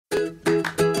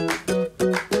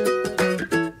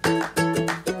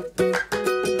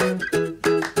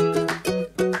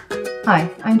Hi,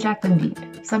 I'm Jacqueline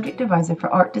Veep, Subject Advisor for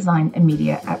Art, Design, and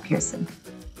Media at Pearson.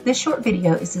 This short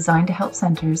video is designed to help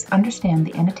centers understand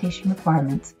the annotation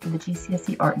requirements for the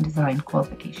GCSE Art and Design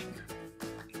qualification.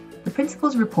 The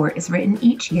Principal's Report is written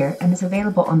each year and is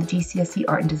available on the GCSE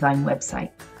Art and Design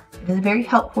website. It is a very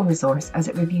helpful resource as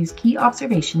it reviews key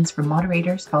observations from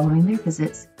moderators following their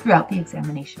visits throughout the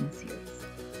examination series.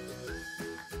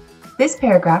 This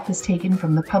paragraph is taken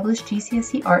from the published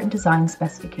GCSE Art and Design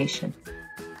specification.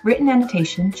 Written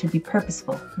annotation should be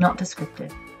purposeful, not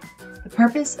descriptive. The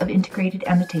purpose of integrated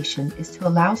annotation is to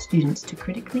allow students to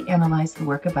critically analyze the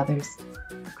work of others,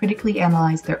 critically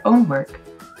analyze their own work,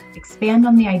 expand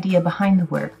on the idea behind the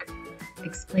work,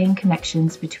 explain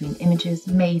connections between images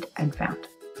made and found.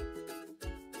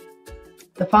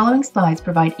 The following slides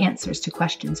provide answers to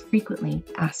questions frequently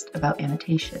asked about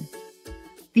annotation.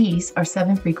 These are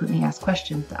 7 frequently asked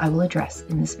questions that I will address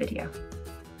in this video.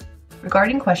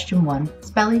 Regarding question 1,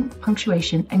 spelling,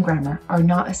 punctuation, and grammar are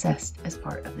not assessed as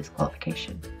part of this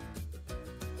qualification.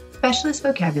 Specialist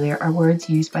vocabulary are words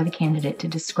used by the candidate to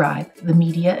describe the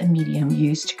media and medium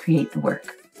used to create the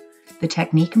work, the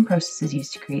technique and processes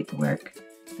used to create the work,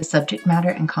 the subject matter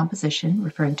and composition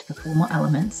referring to the formal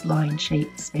elements, line,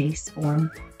 shape, space,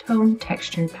 form, tone,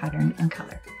 texture, pattern, and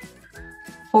color.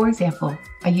 For example,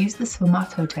 I used the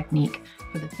sfumato technique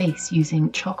for the face using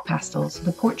chalk pastels so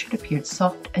the portrait appeared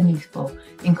soft and youthful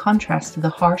in contrast to the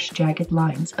harsh, jagged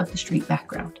lines of the street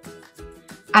background.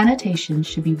 Annotation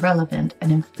should be relevant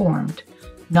and informed,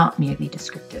 not merely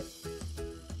descriptive.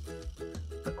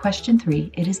 For question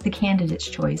 3, it is the candidate's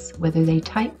choice whether they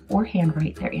type or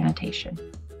handwrite their annotation.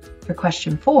 For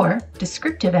question 4,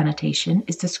 descriptive annotation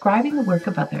is describing the work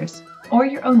of others or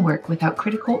your own work without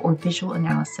critical or visual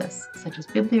analysis, such as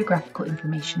bibliographical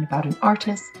information about an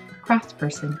artist,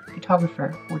 craftsperson,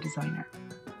 photographer, or designer.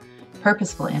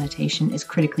 Purposeful annotation is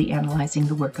critically analyzing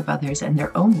the work of others and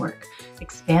their own work,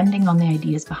 expanding on the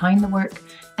ideas behind the work,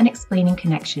 and explaining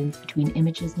connections between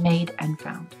images made and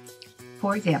found.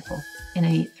 For example, in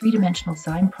a 3-dimensional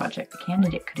design project, the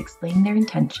candidate could explain their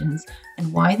intentions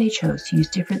and why they chose to use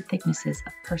different thicknesses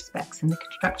of perspex in the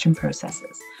construction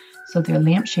processes, so their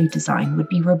lampshade design would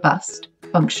be robust,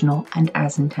 functional, and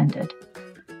as intended.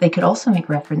 They could also make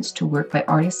reference to work by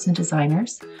artists and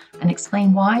designers and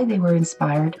explain why they were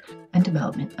inspired and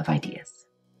development of ideas.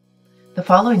 The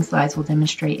following slides will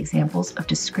demonstrate examples of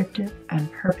descriptive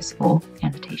and purposeful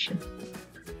annotation.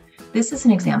 This is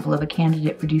an example of a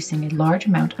candidate producing a large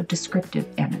amount of descriptive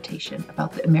annotation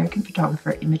about the American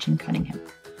photographer Imogen Cunningham.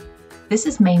 This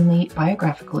is mainly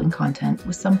biographical in content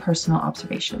with some personal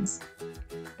observations.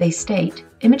 They state,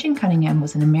 Imogen Cunningham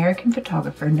was an American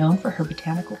photographer known for her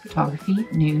botanical photography,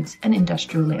 nudes, and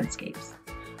industrial landscapes.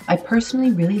 I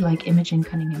personally really like Imogen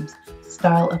Cunningham's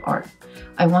style of art.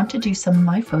 I want to do some of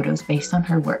my photos based on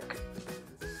her work.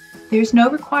 There is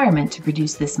no requirement to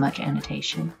produce this much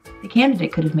annotation. The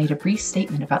candidate could have made a brief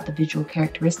statement about the visual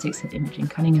characteristics of Imogen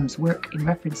Cunningham's work in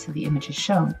reference to the images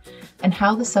shown, and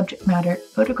how the subject matter,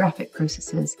 photographic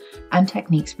processes, and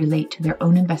techniques relate to their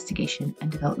own investigation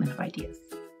and development of ideas.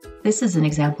 This is an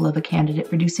example of a candidate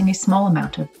producing a small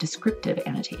amount of descriptive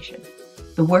annotation.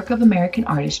 The work of American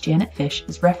artist Janet Fish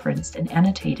is referenced and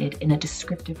annotated in a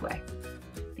descriptive way.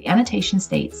 The annotation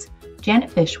states,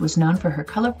 Janet Fish was known for her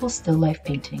colorful still life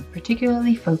painting,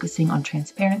 particularly focusing on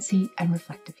transparency and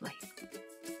reflective light.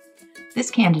 This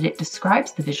candidate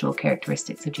describes the visual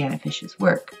characteristics of Janet Fish's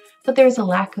work, but there is a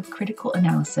lack of critical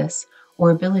analysis or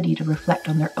ability to reflect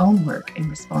on their own work in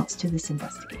response to this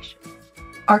investigation.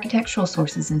 Architectural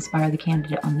sources inspire the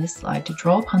candidate on this slide to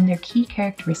draw upon their key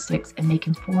characteristics and make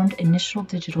informed initial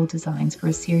digital designs for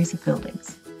a series of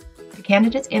buildings. The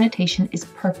candidate's annotation is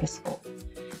purposeful.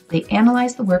 They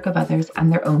analyze the work of others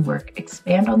and their own work,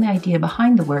 expand on the idea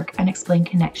behind the work, and explain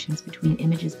connections between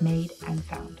images made and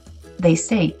found. They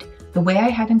state, the way I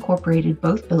have incorporated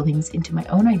both buildings into my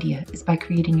own idea is by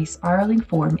creating a spiraling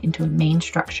form into a main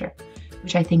structure,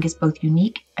 which I think is both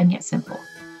unique and yet simple.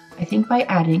 I think by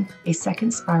adding a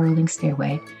second spiraling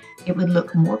stairway, it would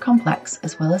look more complex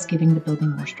as well as giving the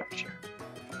building more structure.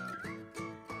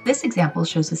 This example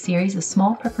shows a series of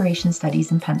small preparation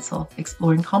studies in pencil,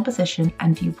 exploring composition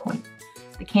and viewpoint.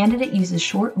 The candidate uses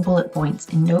short bullet points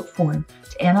in note form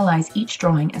to analyze each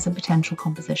drawing as a potential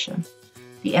composition.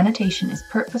 The annotation is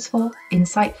purposeful,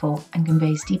 insightful, and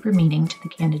conveys deeper meaning to the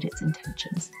candidate's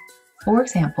intentions. For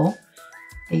example,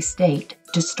 they state,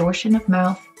 distortion of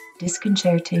mouth,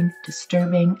 disconcerting,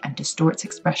 disturbing, and distorts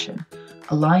expression,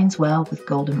 aligns well with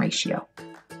golden ratio.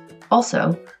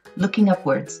 Also, looking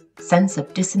upwards, sense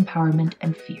of disempowerment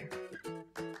and fear.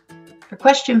 For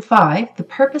question 5, the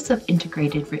purpose of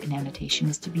integrated written annotation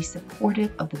is to be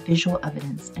supportive of the visual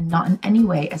evidence and not in any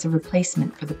way as a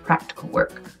replacement for the practical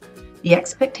work. The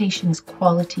expectation is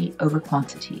quality over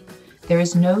quantity. There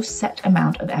is no set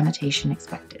amount of annotation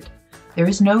expected. There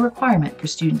is no requirement for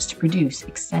students to produce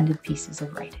extended pieces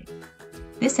of writing.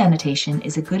 This annotation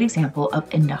is a good example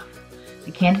of enough.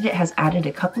 The candidate has added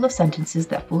a couple of sentences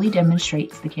that fully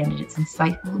demonstrates the candidate's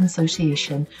insightful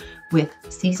association with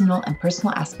seasonal and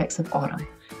personal aspects of autumn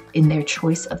in their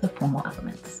choice of the formal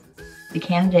elements. The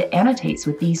candidate annotates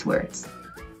with these words: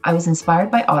 I was inspired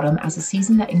by autumn as a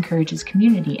season that encourages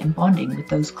community and bonding with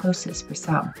those closest for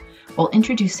some, while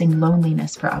introducing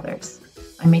loneliness for others.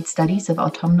 I made studies of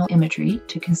autumnal imagery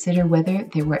to consider whether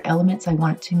there were elements I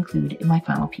wanted to include in my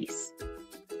final piece.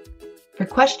 For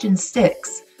question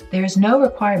 6, there is no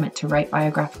requirement to write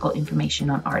biographical information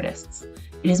on artists.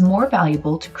 It is more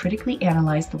valuable to critically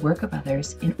analyze the work of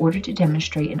others in order to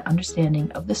demonstrate an understanding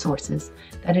of the sources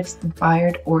that have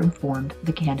inspired or informed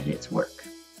the candidate's work.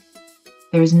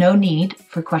 There is no need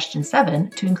for question 7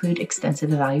 to include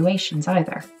extensive evaluations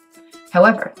either.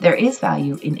 However, there is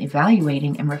value in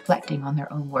evaluating and reflecting on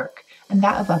their own work and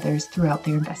that of others throughout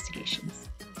their investigations.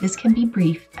 This can be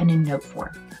brief and in note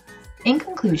form. In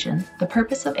conclusion, the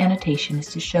purpose of annotation is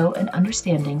to show an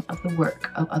understanding of the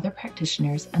work of other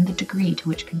practitioners and the degree to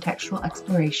which contextual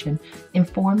exploration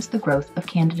informs the growth of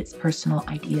candidates' personal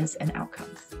ideas and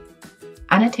outcomes.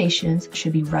 Annotations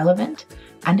should be relevant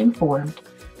and informed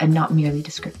and not merely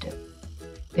descriptive.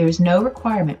 There is no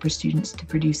requirement for students to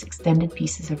produce extended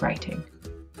pieces of writing.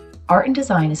 Art and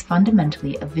design is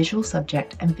fundamentally a visual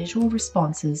subject, and visual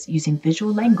responses using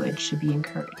visual language should be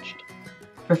encouraged.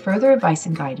 For further advice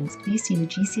and guidance, please see the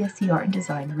GCSE Art and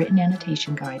Design Written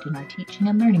Annotation Guide in our Teaching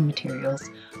and Learning Materials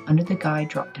under the Guide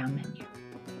drop-down menu.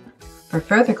 For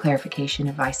further clarification,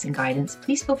 advice, and guidance,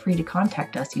 please feel free to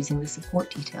contact us using the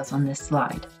support details on this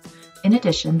slide. In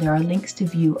addition, there are links to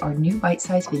view our new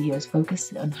bite-sized videos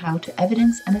focused on how to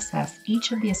evidence and assess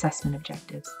each of the assessment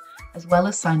objectives, as well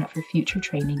as sign up for future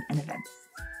training and events.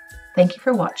 Thank you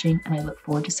for watching, and I look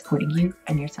forward to supporting you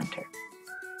and your center.